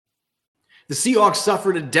The Seahawks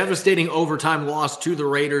suffered a devastating overtime loss to the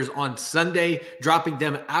Raiders on Sunday, dropping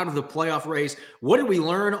them out of the playoff race. What did we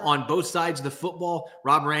learn on both sides of the football?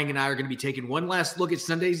 Rob Rang and I are going to be taking one last look at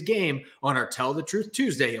Sunday's game on our Tell the Truth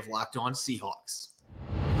Tuesday of Locked On Seahawks.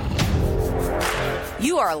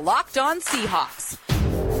 You are Locked On Seahawks,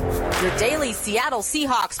 your daily Seattle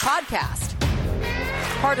Seahawks podcast.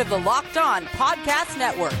 Part of the Locked On Podcast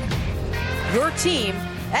Network, your team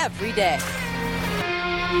every day.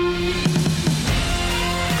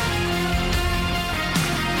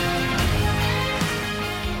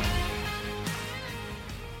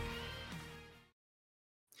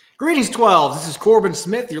 Greetings, 12. This is Corbin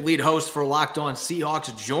Smith, your lead host for Locked On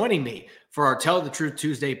Seahawks. Joining me for our Tell the Truth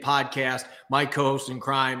Tuesday podcast, my co-host in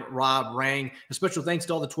crime, Rob Rang. A special thanks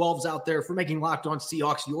to all the 12s out there for making Locked On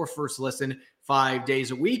Seahawks your first listen 5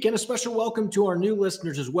 days a week. And a special welcome to our new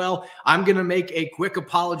listeners as well. I'm going to make a quick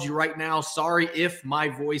apology right now. Sorry if my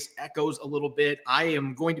voice echoes a little bit. I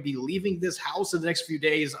am going to be leaving this house in the next few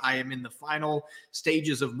days. I am in the final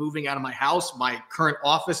stages of moving out of my house. My current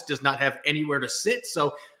office does not have anywhere to sit,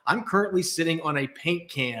 so I'm currently sitting on a paint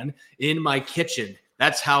can in my kitchen.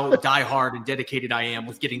 That's how diehard and dedicated I am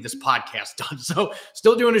with getting this podcast done. So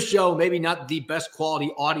still doing a show, maybe not the best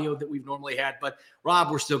quality audio that we've normally had, but Rob,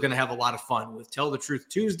 we're still going to have a lot of fun with Tell the Truth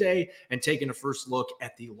Tuesday and taking a first look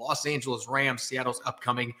at the Los Angeles Rams, Seattle's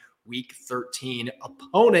upcoming Week 13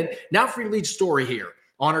 opponent. Now for your lead story here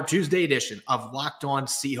on our Tuesday edition of Locked On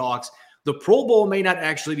Seahawks. The Pro Bowl may not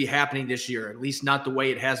actually be happening this year, at least not the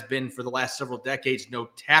way it has been for the last several decades. No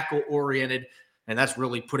tackle-oriented, and that's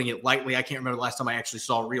really putting it lightly. I can't remember the last time I actually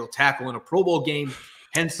saw a real tackle in a Pro Bowl game.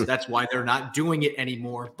 Hence, that's why they're not doing it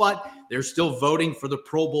anymore. But they're still voting for the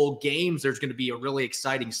Pro Bowl games. There's going to be a really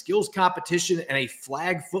exciting skills competition and a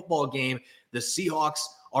flag football game. The Seahawks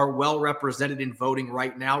are well represented in voting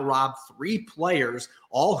right now. Rob, 3 players,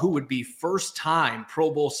 all who would be first-time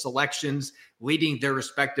Pro Bowl selections, leading their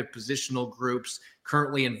respective positional groups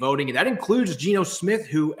currently in voting. And that includes Geno Smith,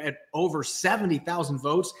 who at over 70,000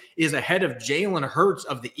 votes is ahead of Jalen Hurts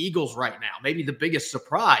of the Eagles right now. Maybe the biggest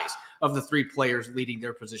surprise of the 3 players leading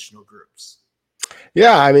their positional groups.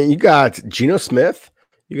 Yeah, I mean, you got Geno Smith,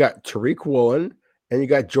 you got Tariq Woolen, and you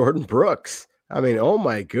got Jordan Brooks. I mean, oh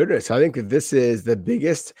my goodness. I think that this is the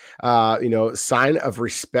biggest, sign of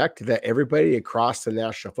respect that everybody across the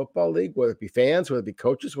National Football League, whether it be fans, whether it be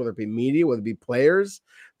coaches, whether it be media, whether it be players,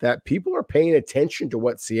 that people are paying attention to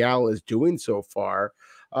what Seattle is doing so far.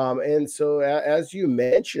 And so as you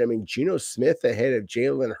mentioned, I mean, Geno Smith ahead of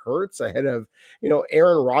Jalen Hurts, ahead of,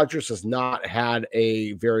 Aaron Rodgers has not had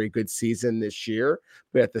a very good season this year,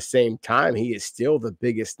 but at the same time, he is still the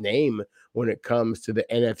biggest name when it comes to the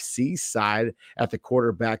NFC side at the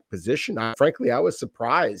quarterback position. Frankly, I was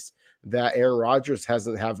surprised that Aaron Rodgers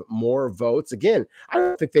hasn't have more votes. Again, I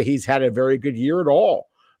don't think that he's had a very good year at all.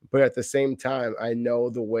 But at the same time, I know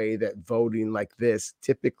the way that voting like this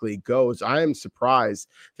typically goes. I am surprised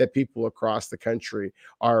that people across the country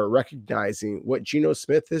are recognizing what Geno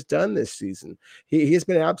Smith has done this season. He has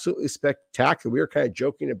been absolutely spectacular. We were kind of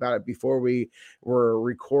joking about it before we were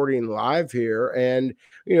recording live here. And,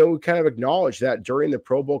 we kind of acknowledged that during the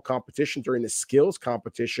Pro Bowl competition, during the skills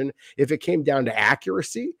competition, if it came down to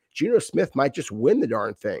accuracy, Geno Smith might just win the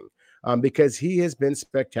darn thing. Because he has been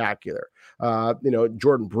spectacular.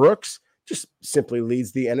 Jordan Brooks just simply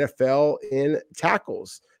leads the NFL in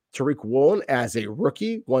tackles. Tariq Woolen, as a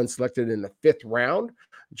rookie, one selected in the 5th round,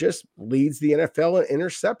 just leads the NFL in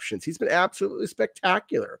interceptions. He's been absolutely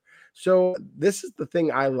spectacular. So this is the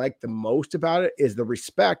thing I like the most about it, is the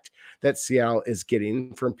respect that Seattle is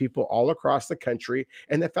getting from people all across the country,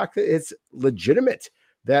 and the fact that it's legitimate,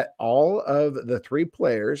 that all of the 3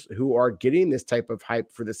 players who are getting this type of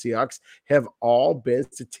hype for the Seahawks have all been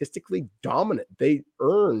statistically dominant. They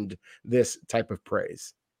earned this type of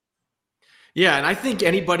praise. Yeah, and I think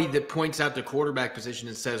anybody that points out the quarterback position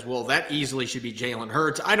and says, well, that easily should be Jalen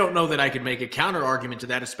Hurts, I don't know that I could make a counter argument to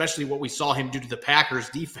that, especially what we saw him do to the Packers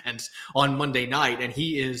defense on Monday night. And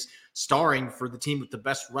he is starring for the team with the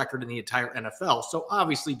best record in the entire NFL. So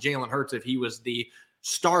obviously Jalen Hurts, if he was the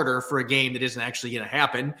starter for a game that isn't actually going to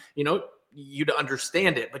happen, you'd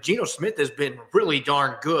understand it. But Geno Smith has been really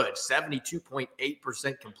darn good.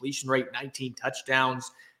 72.8% completion rate, 19 touchdowns,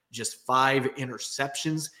 just 5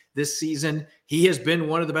 interceptions this season. He has been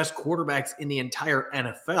one of the best quarterbacks in the entire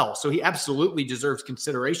NFL. So he absolutely deserves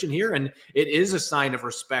consideration here. And it is a sign of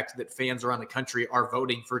respect that fans around the country are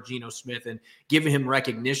voting for Geno Smith and giving him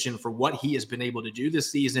recognition for what he has been able to do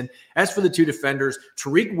this season. As for the 2 defenders,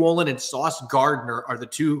 Tariq Woolen and Sauce Gardner are the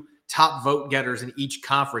 2 top vote getters in each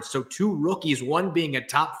conference. So 2 rookies, one being a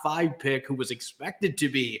top 5 pick who was expected to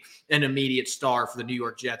be an immediate star for the New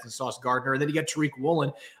York Jets, and Sauce Gardner. And then you got Tariq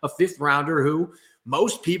Woolen, a 5th rounder who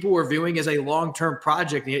most people were viewing as a long-term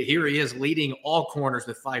project. And yet here he is leading all corners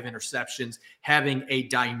with 5 interceptions, having a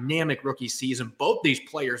dynamic rookie season. Both these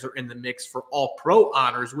players are in the mix for all-pro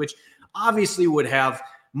honors, which obviously would have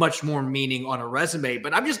much more meaning on a resume.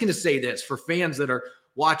 But I'm just going to say this for fans that are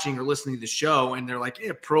watching or listening to the show and they're like,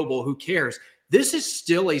 Pro Bowl, who cares? This is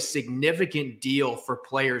still a significant deal for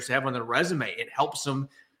players to have on their resume. It helps them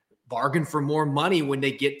bargain for more money when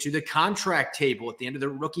they get to the contract table at the end of their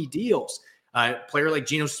rookie deals. A player like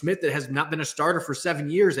Geno Smith that has not been a starter for 7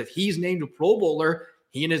 years, if he's named a Pro Bowler,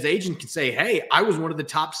 he and his agent can say, hey, I was one of the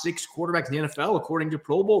top 6 quarterbacks in the NFL according to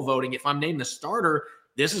Pro Bowl voting. If I'm named the starter,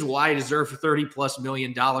 this is why I deserve $30+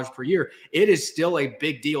 million per year. It is still a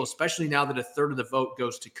big deal, especially now that a third of the vote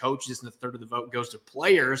goes to coaches and a third of the vote goes to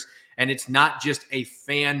players. And it's not just a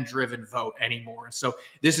fan-driven vote anymore. And so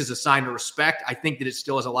this is a sign of respect. I think that it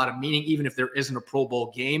still has a lot of meaning, even if there isn't a Pro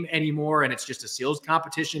Bowl game anymore and it's just a seals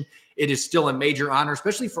competition. It is still a major honor,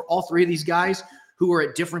 especially for all 3 of these guys who are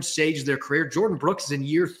at different stages of their career. Jordan Brooks is in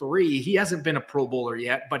year 3. He hasn't been a Pro Bowler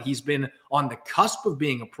yet, but he's been on the cusp of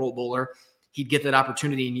being a Pro Bowler. He'd get that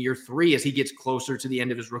opportunity in year 3 as he gets closer to the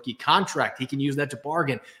end of his rookie contract. He can use that to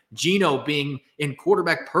bargain. Geno being in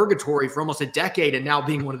quarterback purgatory for almost a decade and now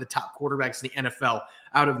being one of the top quarterbacks in the NFL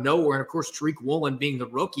out of nowhere. And of course, Tariq Woolen being the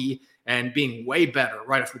rookie and being way better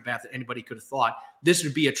right off the bat than anybody could have thought. This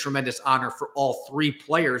would be a tremendous honor for all 3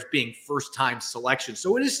 players being first-time selection.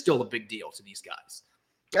 So it is still a big deal to these guys.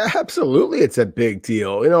 Absolutely, it's a big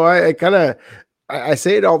deal. I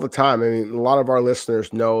say it all the time. I mean, a lot of our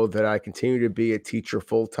listeners know that I continue to be a teacher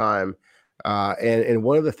full-time. And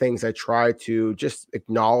one of the things I try to just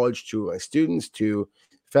acknowledge to my students, to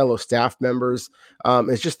fellow staff members,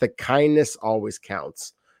 is just that kindness always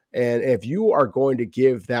counts. And if you are going to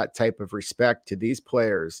give that type of respect to these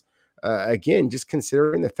players, again, just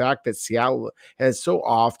considering the fact that Seattle has so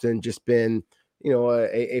often just been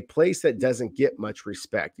a place that doesn't get much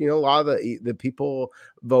respect. A lot of the people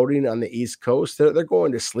voting on the East Coast, they're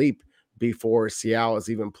going to sleep before Seattle is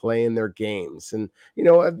even playing their games. And,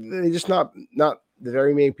 they're just not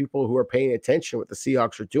very many people who are paying attention what the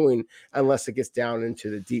Seahawks are doing unless it gets down into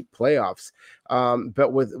the deep playoffs.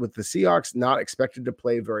 But with the Seahawks not expected to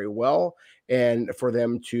play very well, and for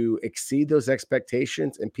them to exceed those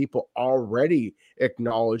expectations and people already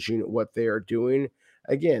acknowledging what they are doing,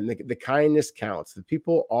 again, the kindness counts. The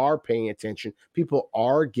people are paying attention. People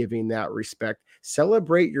are giving that respect.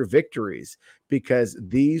 Celebrate your victories, because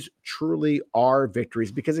these truly are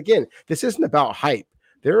victories. Because again, this isn't about hype.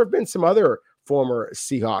 There have been some other former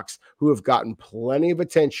Seahawks who have gotten plenty of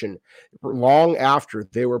attention long after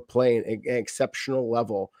they were playing an exceptional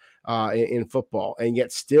level in football, and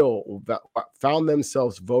yet still found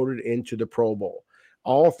themselves voted into the Pro Bowl.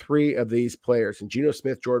 All 3 of these players, and Geno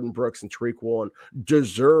Smith, Jordan Brooks, and Tariq Woolen,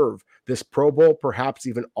 deserve this Pro Bowl, perhaps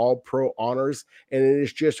even all-pro honors. And it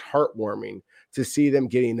is just heartwarming to see them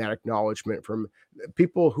getting that acknowledgement from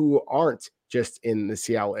people who aren't just in the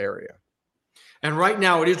Seattle area. And right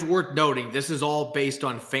now, it is worth noting, this is all based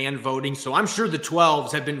on fan voting. So I'm sure the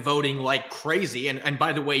 12s have been voting like crazy. And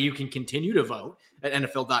by the way, you can continue to vote at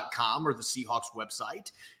NFL.com or the Seahawks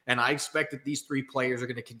website. And I expect that these 3 players are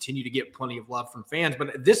going to continue to get plenty of love from fans.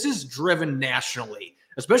 But this is driven nationally,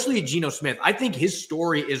 especially Geno Smith. I think his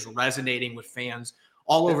story is resonating with fans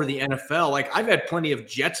all over the NFL. Like, I've had plenty of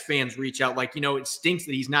Jets fans reach out like, it stinks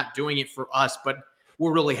that he's not doing it for us, but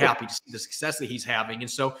we're really happy to see the success that he's having. And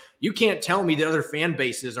so you can't tell me that other fan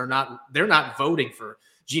bases they're not voting for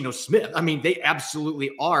Geno Smith. I mean, they absolutely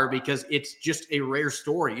are, because it's just a rare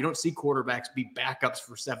story. You don't see quarterbacks be backups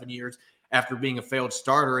for 7 years after being a failed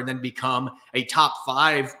starter and then become a top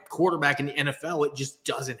 5 quarterback in the NFL. It just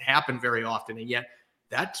doesn't happen very often. And yet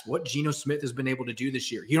that's what Geno Smith has been able to do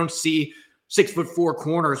this year. You don't see 6'4"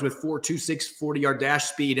 corners with 4.26 40-yard dash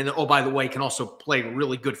speed. And oh, by the way, can also play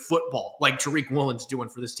really good football like Tariq Woolen's doing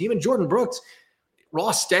for this team. And Jordan Brooks,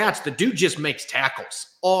 raw stats, the dude just makes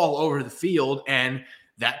tackles all over the field, and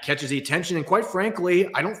that catches the attention. And quite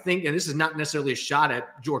frankly, I don't think, and this is not necessarily a shot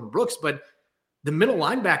at Jordan Brooks, but the middle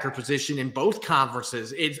linebacker position in both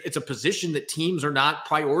conferences, it's a position that teams are not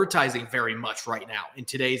prioritizing very much right now in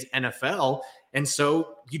today's NFL. And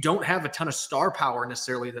so you don't have a ton of star power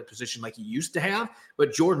necessarily at that position like you used to have,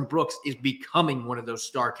 but Jordan Brooks is becoming one of those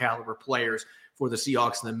star caliber players for the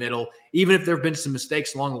Seahawks in the middle. Even if there have been some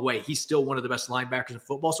mistakes along the way, he's still one of the best linebackers in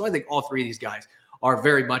football. So I think all 3 of these guys are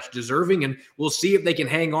very much deserving, and we'll see if they can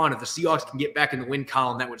hang on. If the Seahawks can get back in the win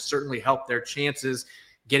column, that would certainly help their chances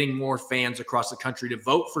getting more fans across the country to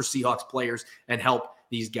vote for Seahawks players and help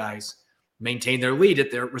these guys maintain their lead at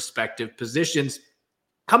their respective positions.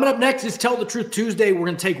 Coming up next is Tell the Truth Tuesday. We're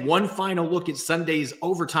going to take one final look at Sunday's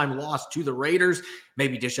overtime loss to the Raiders,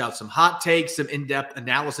 maybe dish out some hot takes, some in-depth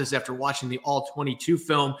analysis after watching the All-22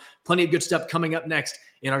 film. Plenty of good stuff coming up next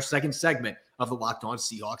in our second segment of the Locked On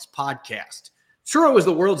Seahawks podcast. Turo is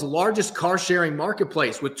the world's largest car-sharing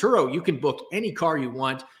marketplace. With Turo, you can book any car you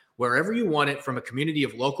want, wherever you want it, from a community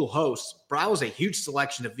of local hosts. Browse a huge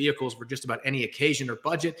selection of vehicles for just about any occasion or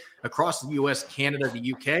budget across the U.S., Canada, the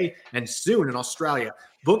U.K., and soon in Australia.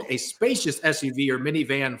 Book a spacious SUV or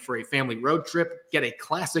minivan for a family road trip. Get a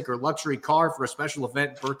classic or luxury car for a special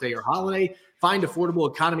event, birthday, or holiday. Find affordable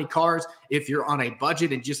economy cars if you're on a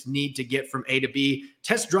budget and just need to get from A to B.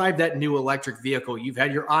 Test drive that new electric vehicle you've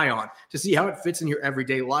had your eye on to see how it fits in your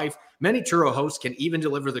everyday life. Many Turo hosts can even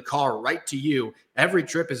deliver the car right to you. Every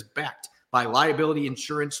trip is backed by liability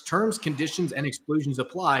insurance. Terms, conditions, and exclusions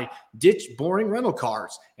apply. Ditch boring rental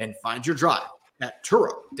cars and find your drive at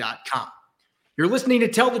Turo.com. You're listening to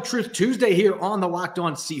Tell the Truth Tuesday here on the Locked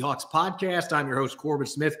On Seahawks podcast. I'm your host, Corbin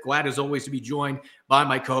Smith. Glad as always to be joined by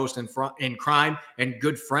my co-host in crime and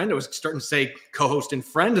good friend. I was starting to say co-host and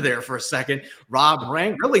friend there for a second, Rob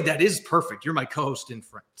Rang. Really, that is perfect. You're my co-host and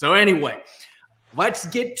friend. So anyway, let's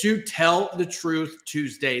get to Tell the Truth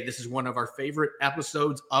Tuesday. This is one of our favorite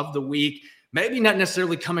episodes of the week. Maybe not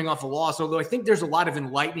necessarily coming off a loss, although I think there's a lot of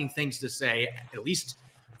enlightening things to say, at least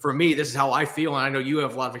for me. This is how I feel, and I know you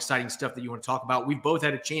have a lot of exciting stuff that you want to talk about. We've both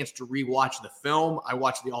had a chance to rewatch the film. I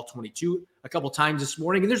watched the All-22 a couple times this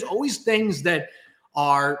morning, and there's always things that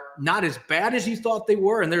are not as bad as you thought they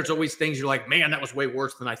were, and there's always things you're like, man, that was way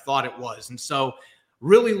worse than I thought it was. And so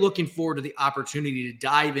really looking forward to the opportunity to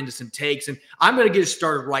dive into some takes, and I'm going to get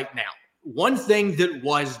started right now. One thing that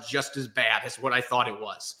was just as bad as what I thought it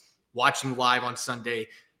was, watching live on Sunday,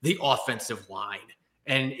 the offensive line.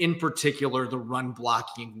 And in particular, the run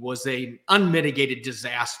blocking was an unmitigated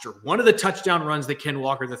disaster. One of the touchdown runs that Ken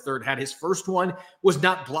Walker III had, his first one, was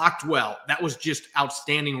not blocked well. That was just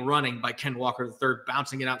outstanding running by Ken Walker III,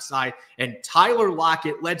 bouncing it outside. And Tyler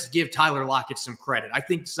Lockett, let's give Tyler Lockett some credit. I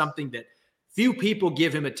think something that few people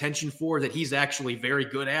give him attention for, that he's actually very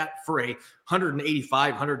good at for a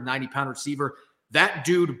 185, 190-pound receiver. That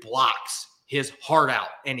dude blocks his heart out.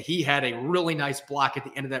 And he had a really nice block at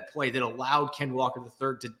the end of that play that allowed Ken Walker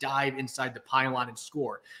III to dive inside the pylon and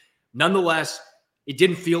score. Nonetheless, it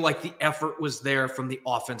didn't feel like the effort was there from the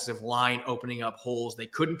offensive line opening up holes. They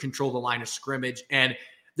couldn't control the line of scrimmage. And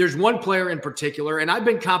there's one player in particular, and I've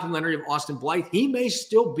been complimentary of Austin Blythe. He may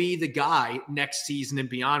still be the guy next season and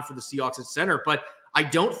beyond for the Seahawks at center, but I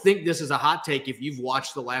don't think this is a hot take if you've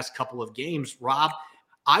watched the last couple of games, Rob.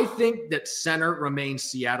 I think that center remains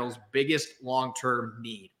Seattle's biggest long-term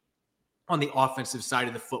need on the offensive side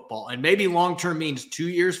of the football. And maybe long-term means 2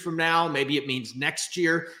 years from now. Maybe it means next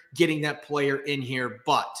year getting that player in here.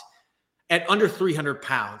 But at under 300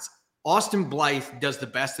 pounds, Austin Blythe does the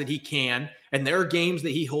best that he can. And there are games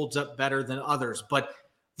that he holds up better than others. But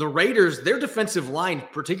the Raiders, their defensive line,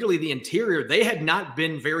 particularly the interior, they had not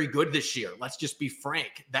been very good this year. Let's just be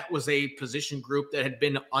frank. That was a position group that had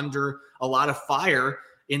been under a lot of fire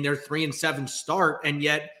in their 3-7 start. And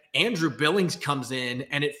yet Andrew Billings comes in,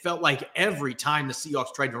 and it felt like every time the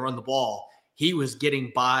Seahawks tried to run the ball, he was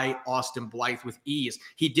getting by Austin Blythe with ease.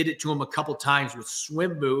 He did it to him a couple times with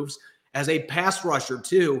swim moves. As a pass rusher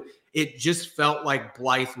too, it just felt like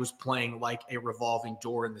Blythe was playing like a revolving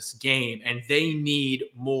door in this game, and they need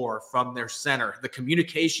more from their center. The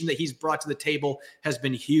communication that he's brought to the table has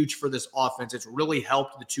been huge for this offense. It's really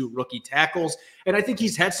helped the two rookie tackles, and I think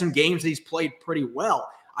he's had some games that he's played pretty well.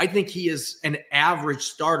 I think he is an average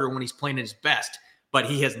starter when he's playing at his best, but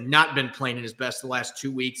he has not been playing at his best the last 2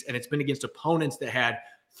 weeks, and it's been against opponents that had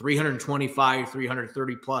 325,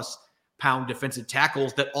 330-plus pound defensive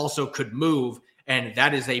tackles that also could move, and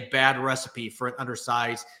that is a bad recipe for an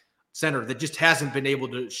undersized center that just hasn't been able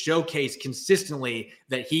to showcase consistently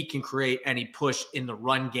that he can create any push in the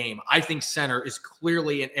run game. I think center is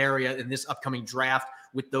clearly an area in this upcoming draft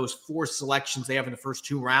with those 4 selections they have in the first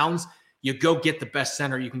 2 rounds. You go get the best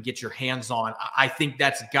center you can get your hands on. I think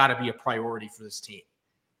that's got to be a priority for this team.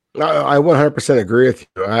 I 100% agree with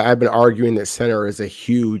you. I've been arguing that center is a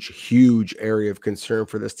huge, huge area of concern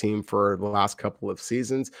for this team for the last couple of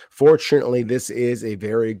seasons. Fortunately, this is a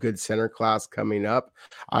very good center class coming up.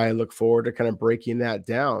 I look forward to kind of breaking that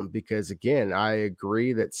down because, again, I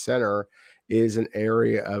agree that center is an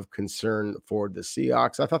area of concern for the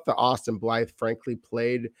Seahawks. I thought the Austin Blythe, frankly,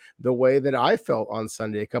 played the way that I felt on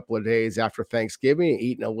Sunday, a couple of days after Thanksgiving,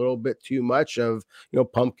 eating a little bit too much of,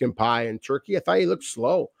 pumpkin pie and turkey. I thought he looked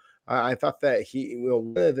slow. I thought that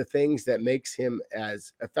one of the things that makes him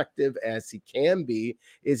as effective as he can be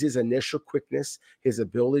is his initial quickness, his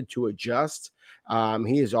ability to adjust.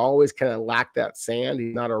 He has always kind of lacked that sand.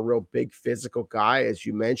 He's not a real big physical guy, as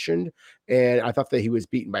you mentioned. And I thought that he was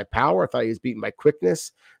beaten by power. I thought he was beaten by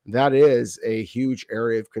quickness. That is a huge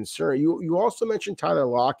area of concern. You also mentioned Tyler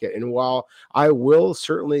Lockett. And while I will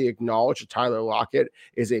certainly acknowledge that Tyler Lockett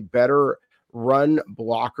is a better run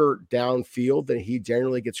blocker downfield than he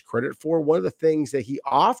generally gets credit for, one of the things that he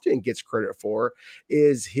often gets credit for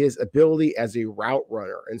is his ability as a route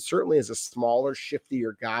runner. And certainly as a smaller,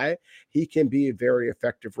 shiftier guy, he can be a very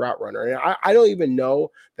effective route runner. And I don't even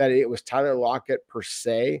know that it was Tyler Lockett per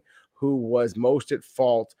se who was most at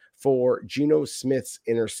fault for Geno Smith's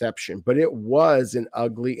interception, but it was an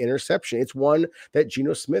ugly interception. It's one that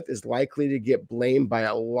Geno Smith is likely to get blamed by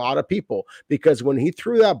a lot of people, because when he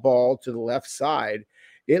threw that ball to the left side,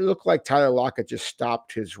 it looked like Tyler Lockett just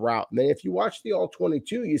stopped his route. And then if you watch the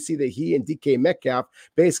All-22, you see that he and DK Metcalf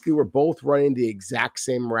basically were both running the exact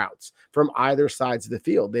same routes from either sides of the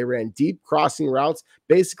field. They ran deep crossing routes,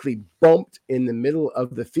 basically bumped in the middle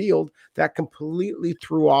of the field. That completely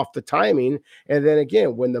threw off the timing. And then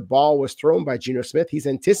again, when the ball was thrown by Geno Smith, he's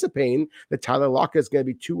anticipating that Tyler Lockett is going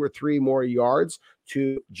to be 2 or 3 more yards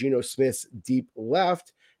to Geno Smith's deep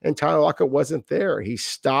left. And Tyler Lockett wasn't there. He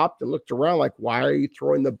stopped and looked around like, why are you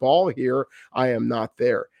throwing the ball here? I am not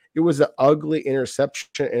there. It was an ugly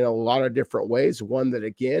interception in a lot of different ways. One that,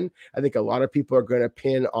 again, I think a lot of people are going to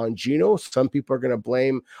pin on Geno. Some people are going to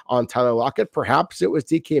blame on Tyler Lockett. Perhaps it was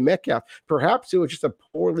DK Metcalf. Perhaps it was just a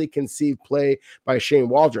poorly conceived play by Shane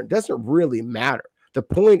Waldron. It doesn't really matter. The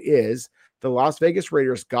point is the Las Vegas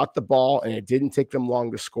Raiders got the ball, and it didn't take them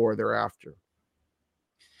long to score thereafter.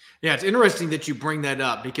 Yeah, it's interesting that you bring that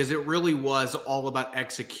up, because it really was all about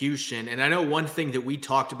execution. And I know one thing that we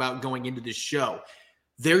talked about going into this show,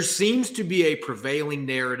 there seems to be a prevailing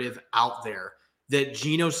narrative out there that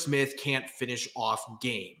Geno Smith can't finish off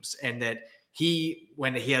games, and that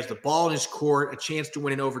when he has the ball in his court, a chance to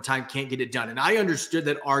win in overtime, can't get it done. And I understood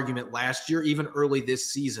that argument last year, even early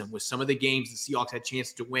this season, with some of the games the Seahawks had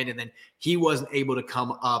chances to win, and then he wasn't able to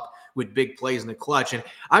come up with big plays in the clutch. And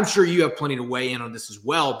I'm sure you have plenty to weigh in on this as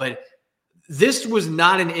well, but this was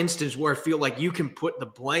not an instance where I feel like you can put the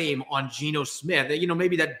blame on Geno Smith.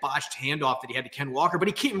 Maybe that botched handoff that he had to Ken Walker, but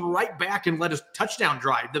he came right back and led a touchdown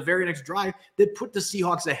drive, the very next drive that put the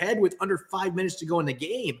Seahawks ahead with under 5 minutes to go in the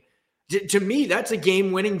game. To me, that's a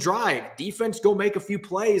game-winning drive. Defense, go make a few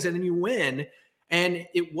plays, and then you win. And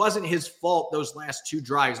it wasn't his fault, those last 2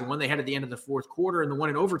 drives, the one they had at the end of the fourth quarter and the one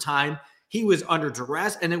in overtime. He was under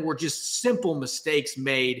duress, and then were just simple mistakes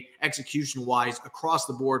made execution-wise across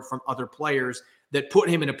the board from other players that put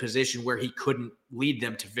him in a position where he couldn't lead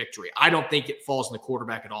them to victory. I don't think it falls on the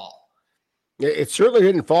quarterback at all. It certainly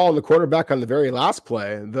didn't fall on the quarterback on the very last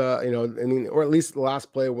play, or at least the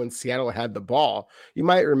last play when Seattle had the ball. You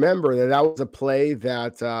might remember that was a play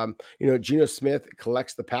that, Geno Smith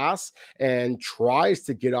collects the pass and tries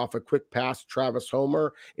to get off a quick pass to Travis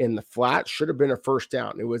Homer in the flat. Should have been a first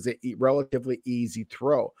down. It was a relatively easy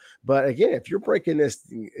throw. But again, if you're breaking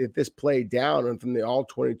this play down and from the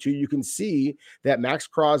All-22, you can see that Max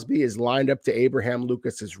Crosby is lined up to Abraham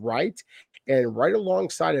Lucas's right. And right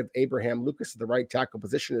alongside of Abraham Lucas at the right tackle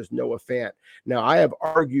position is Noah Fant. Now, I have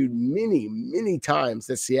argued many, many times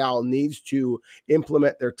that Seattle needs to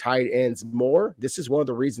implement their tight ends more. This is one of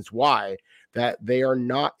the reasons why that they are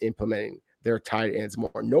not implementing their tight ends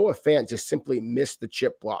more. Noah Fant just simply missed the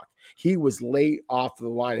chip block. He was late off the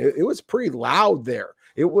line. It was pretty loud there.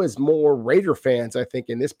 It was more Raider fans, I think,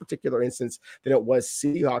 in this particular instance than it was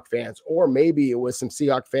Seahawk fans. Or maybe it was some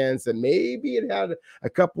Seahawk fans that maybe it had a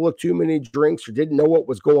couple of too many drinks or didn't know what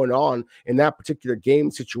was going on in that particular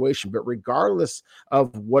game situation. But regardless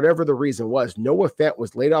of whatever the reason was, Noah Fant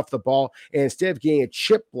was late off the ball, and instead of getting a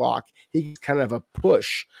chip block, he kind of a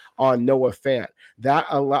push on Noah Fant.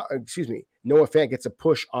 Noah Fant gets a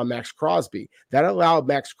push on Max Crosby. That allowed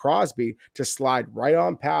Max Crosby to slide right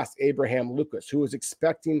on past Abraham Lucas, who was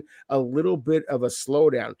expecting a little bit of a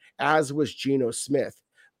slowdown, as was Geno Smith.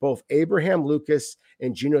 Both Abraham Lucas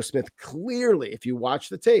and Geno Smith clearly, if you watch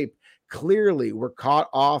the tape, clearly were caught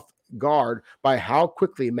off guard by how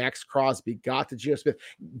quickly Max Crosby got to Geno Smith.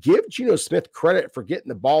 Give Geno Smith credit for getting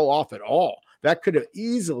the ball off at all. That could have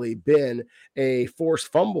easily been a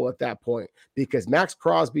forced fumble at that point, because Max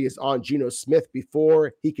Crosby is on Geno Smith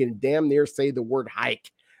before he can damn near say the word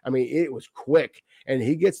hike. I mean, it was quick, and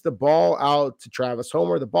he gets the ball out to Travis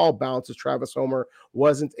Homer. The ball bounces. Travis Homer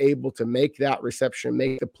wasn't able to make that reception,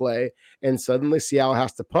 make the play, and suddenly Seattle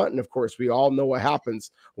has to punt. And of course, we all know what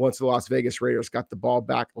happens once the Las Vegas Raiders got the ball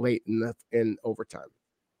back late in overtime.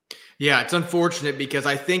 Yeah, it's unfortunate because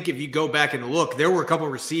I think if you go back and look, there were a couple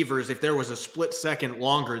of receivers, if there was a split second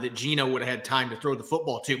longer, that Geno would have had time to throw the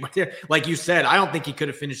football to. But like you said, I don't think he could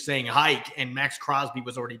have finished saying hike, and Max Crosby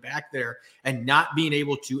was already back there, and not being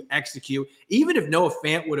able to execute. Even if Noah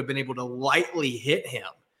Fant would have been able to lightly hit him,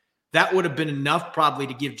 that would have been enough probably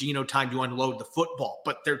to give Geno time to unload the football.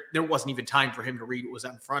 But there wasn't even time for him to read what was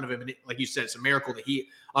out in front of him. And like you said, it's a miracle that he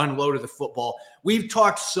unloaded the football. We've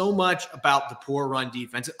talked so much about the poor run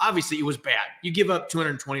defense. Obviously, it was bad. You give up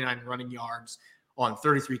 229 running yards on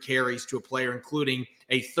 33 carries to a player, including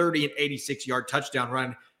a 30 and 86-yard touchdown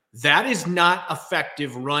run. That is not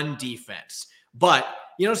effective run defense. But,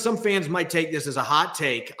 some fans might take this as a hot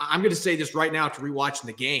take. I'm going to say this right now after rewatching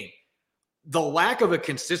the game. The lack of a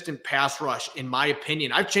consistent pass rush, in my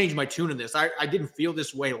opinion, I've changed my tune in this. I didn't feel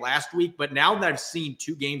this way last week, but now that I've seen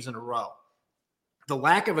 2 games in a row, the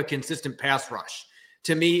lack of a consistent pass rush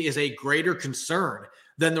to me is a greater concern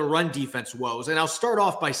than the run defense woes. And I'll start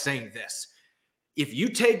off by saying this. If you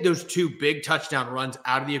take those 2 big touchdown runs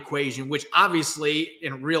out of the equation, which obviously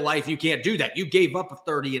in real life you can't do that. You gave up a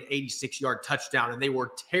 30 and 86-yard touchdown, and they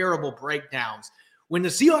were terrible breakdowns. When the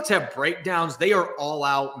Seahawks have breakdowns, they are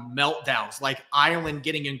all-out meltdowns, like Ireland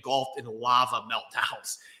getting engulfed in lava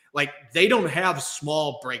meltdowns. Like, they don't have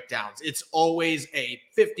small breakdowns. It's always a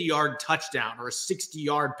 50-yard touchdown or a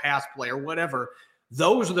 60-yard pass play or whatever.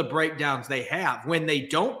 Those are the breakdowns they have. When they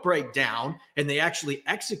don't break down and they actually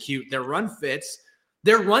execute their run fits,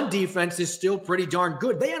 their run defense is still pretty darn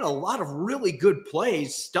good. They had a lot of really good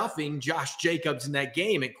plays stuffing Josh Jacobs in that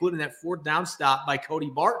game, including that 4th down stop by Cody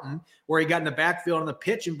Barton, where he got in the backfield on the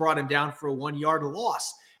pitch and brought him down for a 1-yard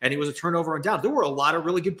loss. And it was a turnover on down. There were a lot of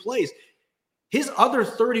really good plays. His other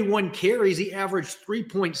 31 carries, he averaged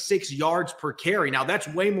 3.6 yards per carry. Now, that's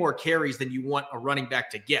way more carries than you want a running back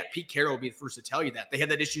to get. Pete Carroll will be the first to tell you that. They had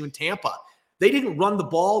that issue in Tampa. They didn't run the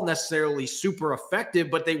ball necessarily super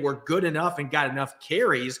effective, but they were good enough and got enough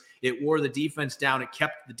carries. It wore the defense down. It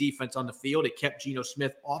kept the defense on the field. It kept Geno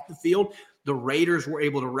Smith off the field. The Raiders were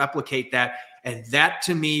able to replicate that. And that,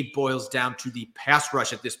 to me, boils down to the pass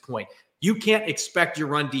rush at this point. You can't expect your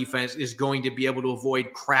run defense is going to be able to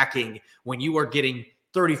avoid cracking when you are getting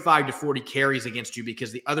 35 to 40 carries against you,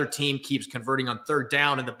 because the other team keeps converting on 3rd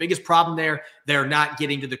down. And the biggest problem there, they're not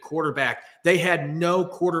getting to the quarterback. They had no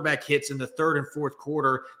quarterback hits in the 3rd and 4th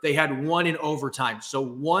quarter. They had 1 in overtime. So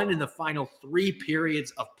 1 in the final 3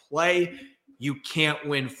 periods of play. You can't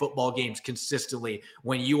win football games consistently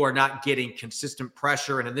when you are not getting consistent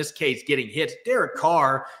pressure. And in this case, getting hits. Derek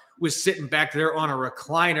Carr was sitting back there on a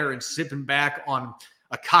recliner and sipping back on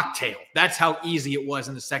a cocktail. That's how easy it was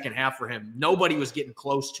in the second half for him. Nobody was getting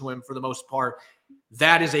close to him for the most part.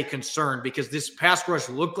 That is a concern because this pass rush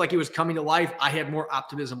looked like it was coming to life. I had more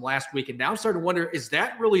optimism last week, and now I'm starting to wonder, is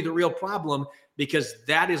that really the real problem? Because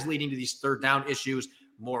that is leading to these 3rd down issues,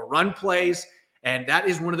 more run plays, and that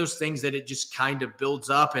is one of those things that it just kind of builds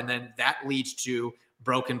up, and then that leads to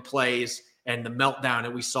broken plays and the meltdown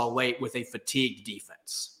that we saw late with a fatigued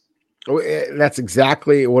defense. That's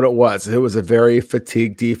exactly what it was. It was a very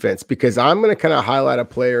fatigued defense, because I'm going to kind of highlight a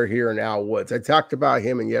player here in Al Woods. I talked about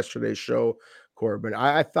him in yesterday's show, Corbin.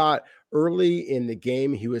 I thought early in the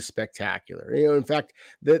game, he was spectacular. In fact,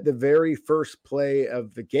 the very first play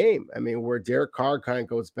of the game, where Derek Carr kind of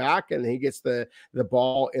goes back and he gets the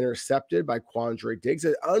ball intercepted by Quandre Diggs,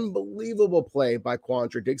 an unbelievable play by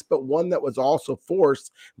Quandre Diggs, but one that was also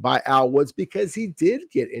forced by Al Woods because he did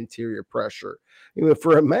get interior pressure.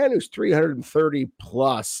 For a man who's 330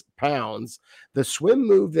 plus pounds, the swim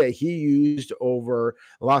move that he used over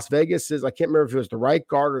Las Vegas I can't remember if it was the right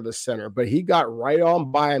guard or the center, but he got right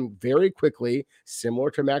on by him very quickly,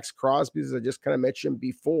 similar to Max Crosby, as I just kind of mentioned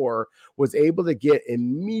before, was able to get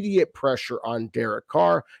immediate pressure on Derek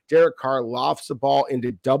Carr. Derek Carr lofts the ball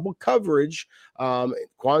into double coverage.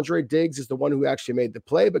 Quandre Diggs is the one who actually made the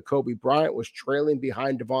play, but Kobe Bryant was trailing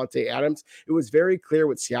behind Devontae Adams. It was very clear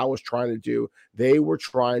what Seattle was trying to do. They were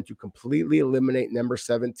trying to completely eliminate number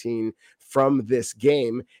 17 from this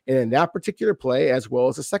game. And in that particular play, as well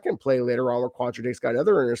as the second play later on where Quandre Diggs got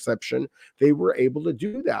another interception, they were able to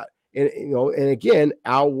do that. And again,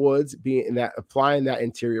 Al Woods applying that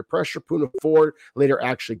interior pressure. Poona Ford later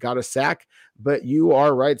actually got a sack, but you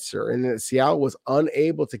are right, sir. And Seattle was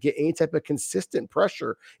unable to get any type of consistent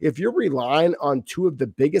pressure. If you're relying on 2 of the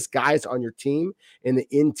biggest guys on your team in the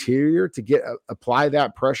interior to apply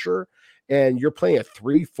that pressure, and you're playing a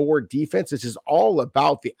 3-4 defense, which is all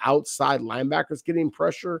about the outside linebackers getting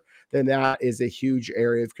pressure, then that is a huge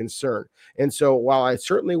area of concern. And so while I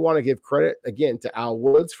certainly want to give credit, again, to Al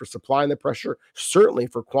Woods for supplying the pressure, certainly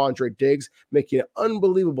for Quandre Diggs making an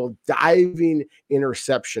unbelievable diving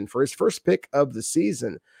interception for his first pick of the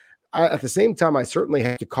season, at the same time, I certainly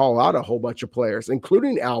have to call out a whole bunch of players,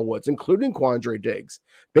 including Al Woods, including Quandre Diggs,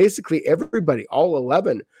 basically everybody, all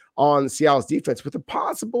 11 on Seattle's defense, with the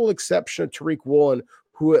possible exception of Tariq Woolen,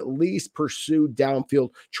 who at least pursued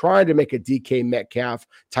downfield, trying to make a DK Metcalf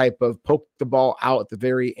type of poke the ball out at the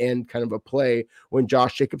very end kind of a play when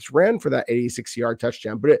Josh Jacobs ran for that 86-yard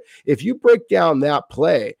touchdown. But if you break down that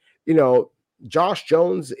play, Josh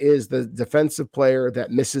Jones is the defensive player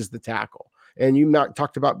that misses the tackle. And you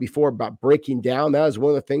talked about before about breaking down. That is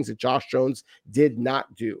one of the things that Josh Jones did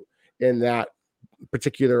not do in that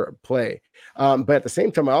particular play. But at the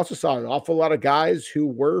same time, I also saw an awful lot of guys who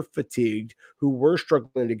were fatigued, who were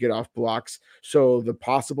struggling to get off blocks. So the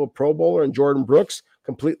possible Pro Bowler and Jordan Brooks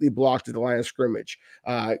completely blocked at the line of scrimmage.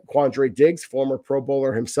 Quandre Diggs, former Pro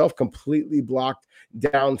Bowler himself, completely blocked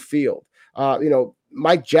downfield.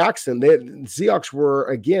 Mike Jackson, the Seahawks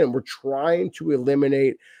were trying to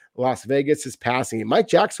eliminate Las Vegas's passing. Mike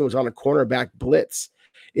Jackson was on a cornerback blitz.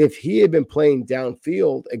 If he had been playing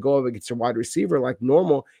downfield and go up against a wide receiver like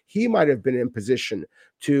normal, he might have been in position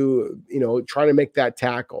to, try to make that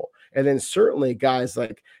tackle. And then certainly guys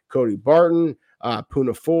like Cody Barton,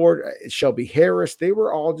 Poona Ford, Shelby Harris, they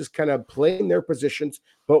were all just kind of playing their positions,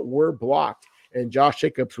 but were blocked. And Josh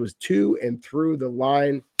Jacobs was to and through the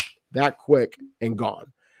line that quick and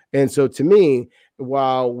gone. And so to me,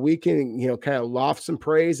 while we can, kind of loft some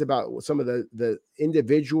praise about some of the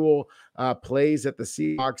individual plays that the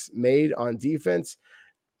Seahawks made on defense,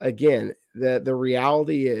 again, the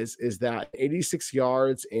reality is that 86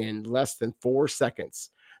 yards in less than 4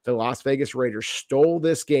 seconds, the Las Vegas Raiders stole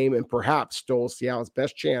this game and perhaps stole Seattle's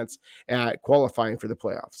best chance at qualifying for the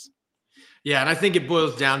playoffs. Yeah, and I think it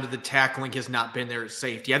boils down to the tackling has not been there at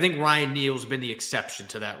safety. I think Ryan Neal's been the exception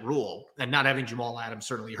to that rule, and not having Jamal Adams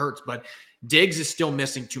certainly hurts, but Diggs is still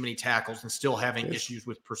missing too many tackles and still having issues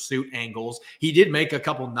with pursuit angles. He did make a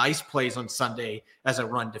couple nice plays on Sunday as a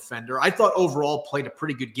run defender. I thought overall played a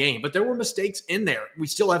pretty good game, but there were mistakes in there. We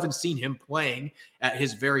still haven't seen him playing at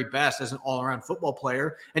his very best as an all-around football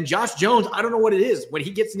player. And Josh Jones, I don't know what it is. When he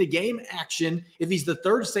gets into game action, if he's the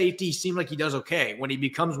third safety, he seems like he does okay. When he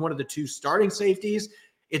becomes one of the two starting safeties,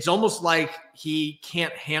 it's almost like he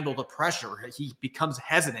can't handle the pressure. He becomes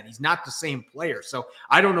hesitant. He's not the same player. So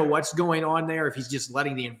I don't know what's going on there, if he's just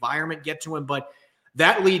letting the environment get to him. But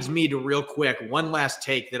that leads me to real quick, one last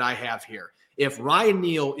take that I have here. If Ryan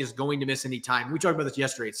Neal is going to miss any time, we talked about this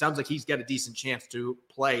yesterday. It sounds like he's got a decent chance to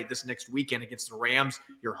play this next weekend against the Rams.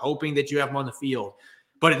 You're hoping that you have him on the field.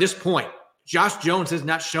 But at this point, Josh Jones has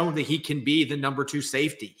not shown that he can be the number 2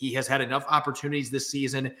 safety. He has had enough opportunities this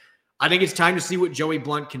season. I think it's time to see what Joey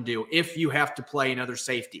Blount can do if you have to play another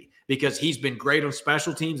safety, because he's been great on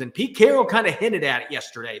special teams. And Pete Carroll kind of hinted at it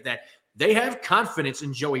yesterday that they have confidence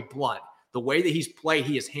in Joey Blount. The way that he's played,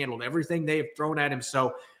 he has handled everything they have thrown at him.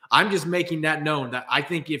 So I'm just making that known that I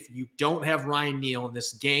think if you don't have Ryan Neal in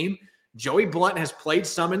this game, Joey Blount has played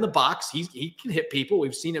some in the box. He can hit people.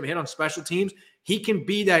 We've seen him hit on special teams. He can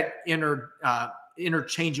be that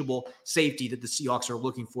interchangeable safety that the Seahawks are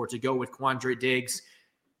looking for to go with Quandre Diggs.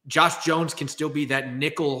 Josh Jones can still be that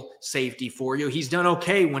nickel safety for you. He's done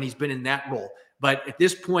okay when he's been in that role. But at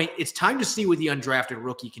this point, it's time to see what the undrafted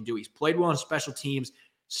rookie can do. He's played well on special teams.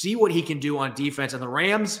 See what he can do on defense. And the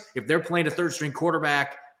Rams, if they're playing a third-string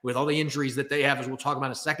quarterback with all the injuries that they have, as we'll talk about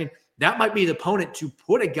in a second, that might be the opponent to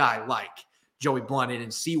put a guy like Joey Blount in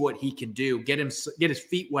and see what he can do, get his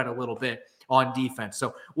feet wet a little bit on defense.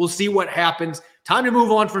 So we'll see what happens. Time to move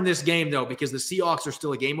on from this game, though, because the Seahawks are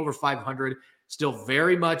still a game over 500. Still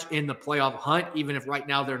very much in the playoff hunt, even if right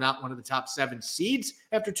now they're not one of the top 7 seeds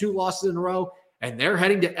after 2 losses in a row. And they're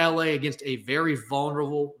heading to LA against a very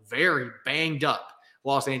vulnerable, very banged up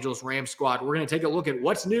Los Angeles Rams squad. We're going to take a look at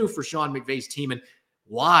what's new for Sean McVay's team and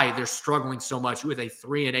why they're struggling so much with a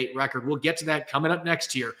 3-8 record. We'll get to that coming up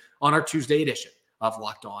next year on our Tuesday edition of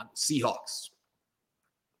Locked On Seahawks.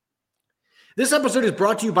 This episode is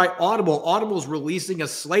brought to you by Audible. Audible is releasing a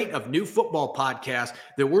slate of new football podcasts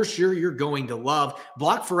that we're sure you're going to love.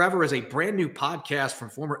 Block Forever is a brand new podcast from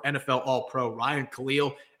former NFL All-Pro Ryan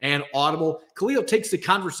Kalil and Audible. Kalil takes the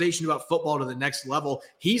conversation about football to the next level.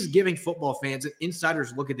 He's giving football fans an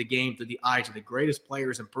insider's look at the game through the eyes of the greatest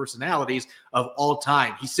players and personalities of all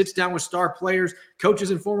time. He sits down with star players, coaches,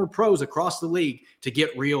 and former pros across the league to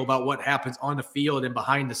get real about what happens on the field and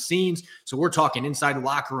behind the scenes. So we're talking inside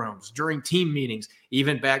locker rooms, during team meetings,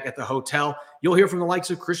 even back at the hotel. You'll hear from the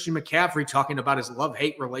likes of Christian McCaffrey talking about his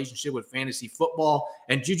love-hate relationship with fantasy football,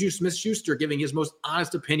 and Juju Smith-Schuster giving his most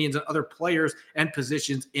honest opinions on other players and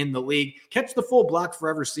positions in the league. Catch the full Block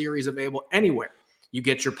Forever series available anywhere you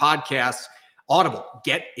get your podcasts. Audible,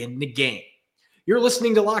 get in the game. You're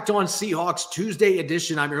listening to Locked On Seahawks Tuesday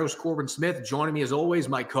edition. I'm your host, Corbin Smith. Joining me as always,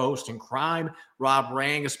 my co-host in crime, Rob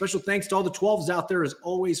Rang. A special thanks to all the 12s out there as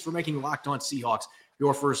always for making Locked On Seahawks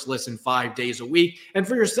your first listen 5 days a week. And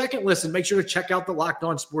for your second listen, make sure to check out the Locked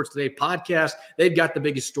On Sports Today podcast. They've got the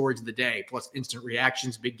biggest stories of the day, plus instant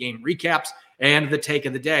reactions, big game recaps, and the take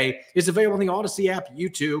of the day is available on the Odyssey app,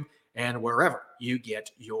 YouTube, and wherever you get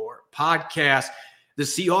your podcast. The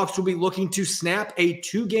Seahawks will be looking to snap a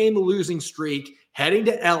 2-game losing streak heading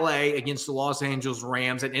to LA against the Los Angeles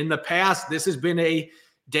Rams. And in the past, this has been a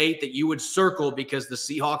date that you would circle because the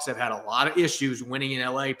Seahawks have had a lot of issues winning in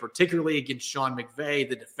LA, particularly against Sean McVay,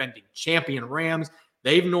 the defending champion Rams.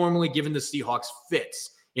 They've normally given the Seahawks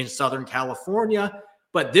fits in Southern California,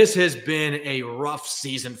 but this has been a rough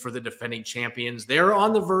season for the defending champions. They're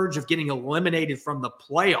on the verge of getting eliminated from the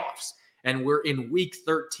playoffs, and we're in week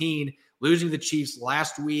 13, losing the Chiefs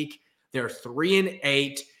last week. They're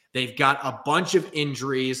 3-8. They've got a bunch of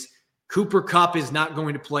injuries. Cooper Kupp is not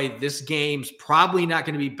going to play this game. He's probably not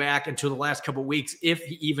going to be back until the last couple of weeks, if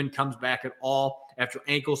he even comes back at all after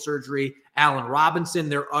ankle surgery. Allen Robinson,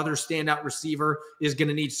 their other standout receiver, is going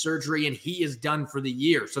to need surgery, and he is done for the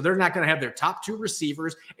year. So they're not going to have their top 2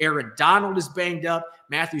 receivers. Aaron Donald is banged up.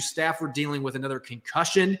 Matthew Stafford dealing with another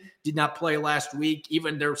concussion, did not play last week.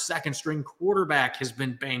 Even their second-string quarterback has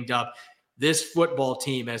been banged up. This football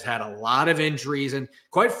team has had a lot of injuries, and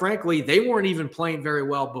quite frankly, they weren't even playing very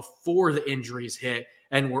well before the injuries hit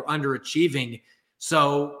and were underachieving.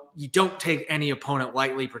 So you don't take any opponent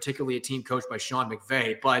lightly, particularly a team coached by Sean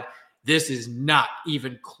McVay, but this is not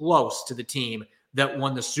even close to the team that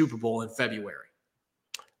won the Super Bowl in February.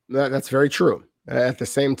 That's very true. At the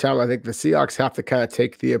same time, I think the Seahawks have to kind of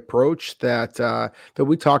take the approach that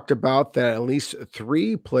we talked about, that at least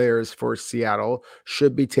 3 players for Seattle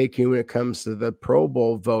should be taking when it comes to the Pro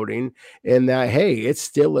Bowl voting, and that, hey, it's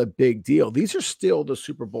still a big deal. These are still the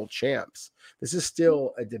Super Bowl champs. This is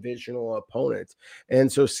still a divisional opponent.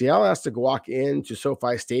 And so Seattle has to walk into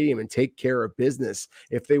SoFi Stadium and take care of business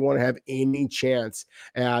if they want to have any chance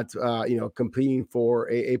at competing for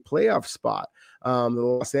a playoff spot. The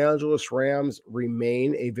Los Angeles Rams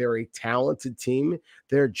remain a very talented team.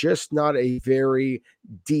 They're just not a very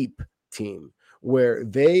deep team. Where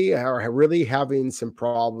they are really having some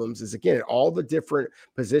problems is, again, all the different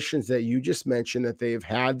positions that you just mentioned that they've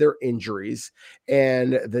had their injuries,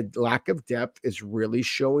 and the lack of depth is really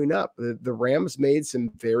showing up. The Rams made some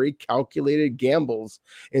very calculated gambles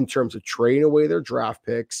in terms of trading away their draft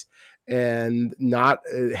picks and not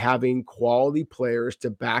having quality players to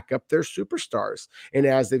back up their superstars. And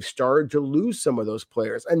as they've started to lose some of those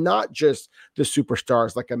players, and not just the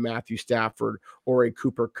superstars like a Matthew Stafford or a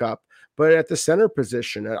Cooper Kupp, but at the center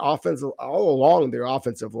position, at offensive, all along their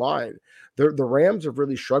offensive line, the Rams have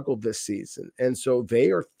really struggled this season. And so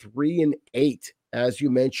they are 3-8, as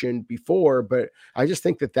you mentioned before, but I just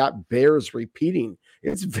think that bears repeating.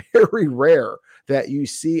 It's very rare that you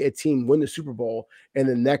see a team win the Super Bowl and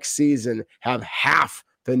the next season have half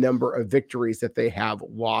the number of victories that they have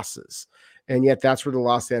losses. And yet that's where the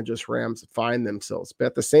Los Angeles Rams find themselves. But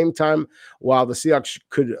at the same time, while the Seahawks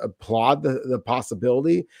could applaud the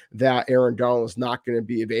possibility that Aaron Donald is not going to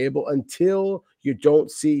be available until you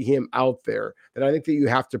don't see him out there, then I think that you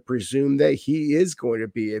have to presume that he is going to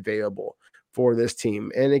be available for this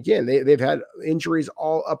team. And again, they've had injuries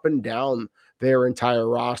all up and down their entire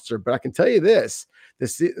roster. But I can tell you this,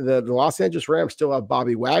 the Los Angeles Rams still have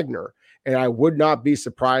Bobby Wagner. And I would not be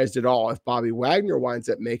surprised at all if Bobby Wagner winds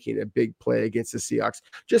up making a big play against the Seahawks,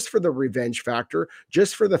 just for the revenge factor,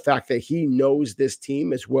 just for the fact that he knows this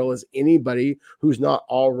team as well as anybody who's not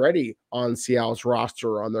already on Seattle's roster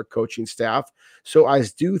or on their coaching staff. So I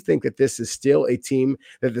do think that this is still a team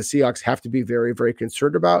that the Seahawks have to be very, very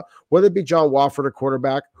concerned about, whether it be John Wolford, a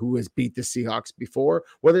quarterback who has beat the Seahawks before,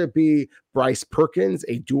 whether it be Bryce Perkins,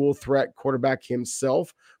 a dual threat quarterback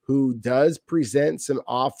himself, who does present some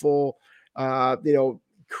awful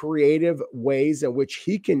creative ways in which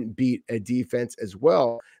he can beat a defense as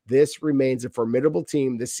well. This remains a formidable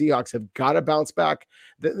team. The Seahawks have got to bounce back.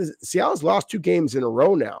 Seattle's lost 2 games in a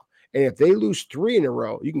row now. And if they lose 3 in a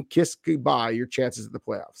row, you can kiss goodbye your chances at the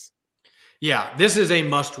playoffs. Yeah, this is a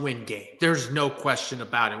must-win game. There's no question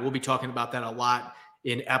about it. We'll be talking about that a lot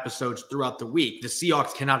in episodes throughout the week. The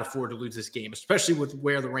Seahawks cannot afford to lose this game, especially with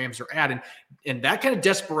where the Rams are at. And that kind of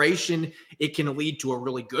desperation, it can lead to a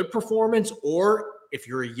really good performance, or if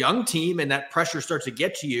you're a young team and that pressure starts to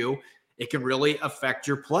get to you, it can really affect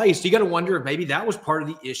your play. So you got to wonder if maybe that was part of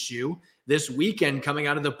the issue this weekend coming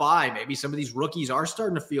out of the bye. Maybe some of these rookies are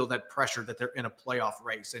starting to feel that pressure that they're in a playoff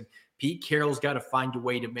race. And Pete Carroll's got to find a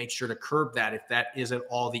way to make sure to curb that if that isn't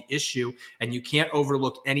all the issue. And you can't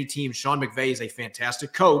overlook any team. Sean McVay is a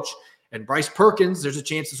fantastic coach. And Bryce Perkins, there's a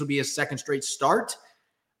chance this will be his second straight start.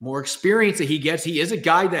 More experience that he gets. He is a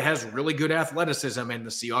guy that has really good athleticism, and the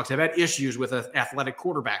Seahawks have had issues with athletic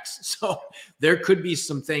quarterbacks. So there could be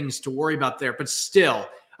some things to worry about there. But still,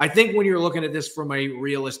 I think when you're looking at this from a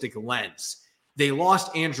realistic lens, they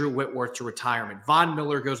lost Andrew Whitworth to retirement. Von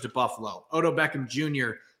Miller goes to Buffalo. Odell Beckham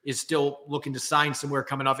Jr. is still looking to sign somewhere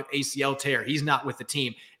coming off an ACL tear. He's not with the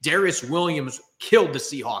team. Darius Williams killed the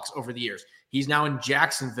Seahawks over the years. He's now in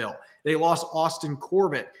Jacksonville. They lost Austin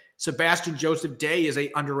Corbett. Sebastian Joseph Day is an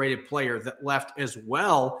underrated player that left as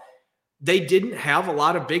well. They didn't have a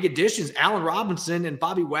lot of big additions. Allen Robinson and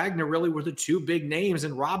Bobby Wagner really were the two big names,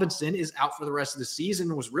 and Robinson is out for the rest of the season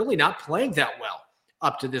and was really not playing that well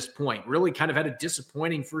up to this point. Really kind of had a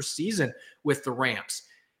disappointing first season with the Rams.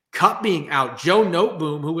 Kupp being out. Joe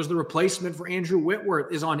Noteboom, who was the replacement for Andrew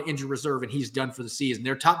Whitworth, is on injured reserve, and he's done for the season.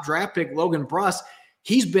 Their top draft pick, Logan Bruss,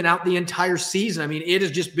 he's been out the entire season. I mean, it has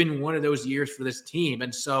just been one of those years for this team.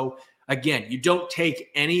 And so, again, you don't take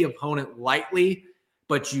any opponent lightly,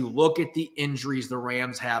 but you look at the injuries the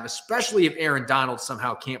Rams have, especially if Aaron Donald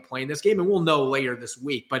somehow can't play in this game. And we'll know later this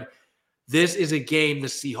week. But this is a game the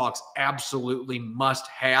Seahawks absolutely must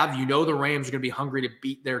have. You know the Rams are going to be hungry to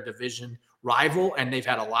beat their division rival, and they've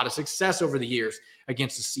had a lot of success over the years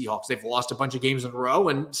against the Seahawks. They've lost a bunch of games in a row,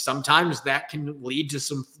 and sometimes that can lead to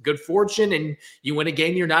some good fortune, and you win a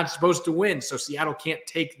game you're not supposed to win. So Seattle can't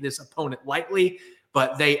take this opponent lightly,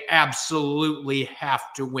 but they absolutely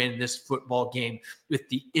have to win this football game with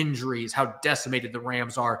the injuries, how decimated the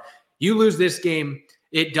Rams are. You lose this game,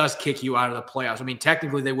 it does kick you out of the playoffs. I mean,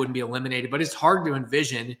 technically they wouldn't be eliminated, but it's hard to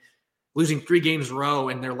envision losing 3 games in a row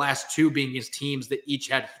and their last 2 being against teams that each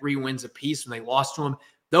had 3 wins apiece when they lost to them.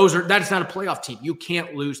 That's not a playoff team. You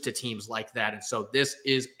can't lose to teams like that. And so this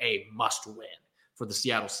is a must win for the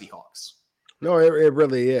Seattle Seahawks. No, it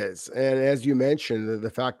really is. And as you mentioned, the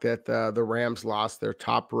fact that the Rams lost their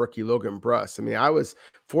top rookie, Logan Bruss. I mean, I was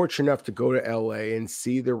fortunate enough to go to LA and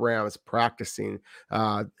see the Rams practicing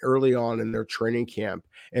early on in their training camp.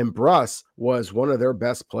 And Bruss was one of their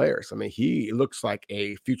best players. I mean, he looks like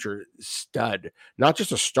a future stud, not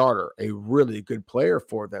just a starter, a really good player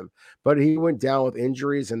for them. But he went down with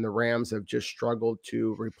injuries, and the Rams have just struggled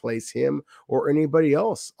to replace him or anybody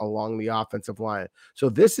else along the offensive line. So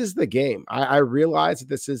this is the game. I realize that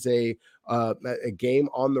this is a game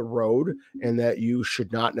on the road and that you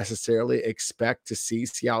should not necessarily expect to see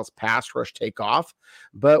Seattle's pass rush take off.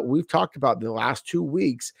 But we've talked about the last 2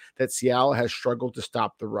 weeks that Seattle has struggled to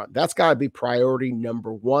stop the run. That's got to be priority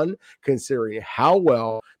number 1, considering how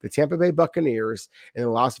well the Tampa Bay Buccaneers and the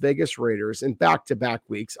Las Vegas Raiders in back-to-back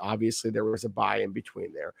weeks, obviously there was a bye in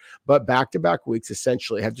between there, but back-to-back weeks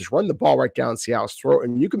essentially have just run the ball right down Seattle's throat.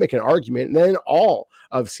 And you can make an argument, and then all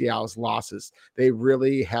of Seattle's losses, they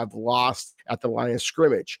really have lost at the line of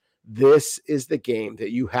scrimmage. This is the game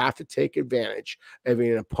that you have to take advantage of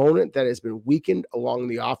an opponent that has been weakened along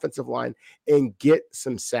the offensive line and get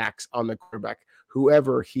some sacks on the quarterback,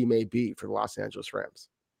 whoever he may be, for the Los Angeles Rams.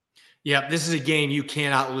 Yeah, this is a game you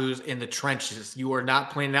cannot lose in the trenches. You are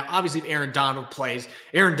not playing that. Obviously, if Aaron Donald plays,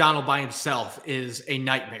 Aaron Donald by himself is a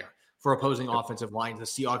nightmare for opposing offensive lines. The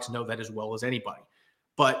Seahawks know that as well as anybody.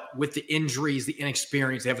 But with the injuries, the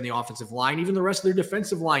inexperience they have in the offensive line, even the rest of their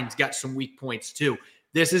defensive line's got some weak points too.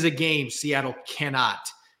 This is a game Seattle cannot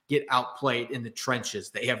get outplayed in the trenches.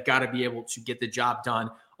 They have got to be able to get the job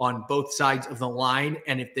done on both sides of the line.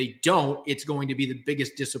 And if they don't, it's going to be the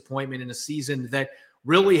biggest disappointment in a season that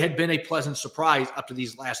really had been a pleasant surprise up to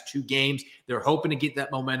these last 2 games. They're hoping to get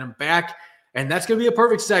that momentum back. And that's going to be a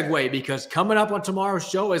perfect segue, because coming up on tomorrow's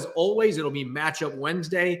show, as always, it'll be Matchup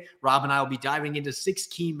Wednesday. Rob and I will be diving into 6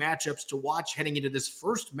 key matchups to watch heading into this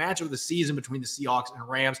first match of the season between the Seahawks and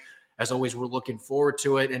Rams. As always, we're looking forward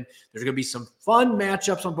to it. And there's going to be some fun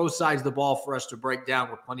matchups on both sides of the ball for us to break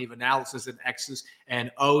down with plenty of analysis and X's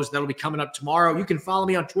and O's. That'll be coming up tomorrow. You can follow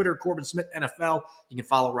me on Twitter, Corbin Smith NFL. You can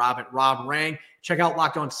follow Rob at Rob Rang. Check out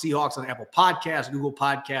Locked On Seahawks on Apple Podcasts, Google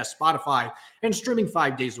Podcasts, Spotify, and streaming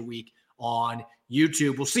 5 days a week on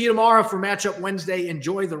YouTube. We'll see you tomorrow for Matchup Wednesday.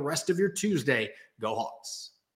 Enjoy the rest of your Tuesday. Go Hawks.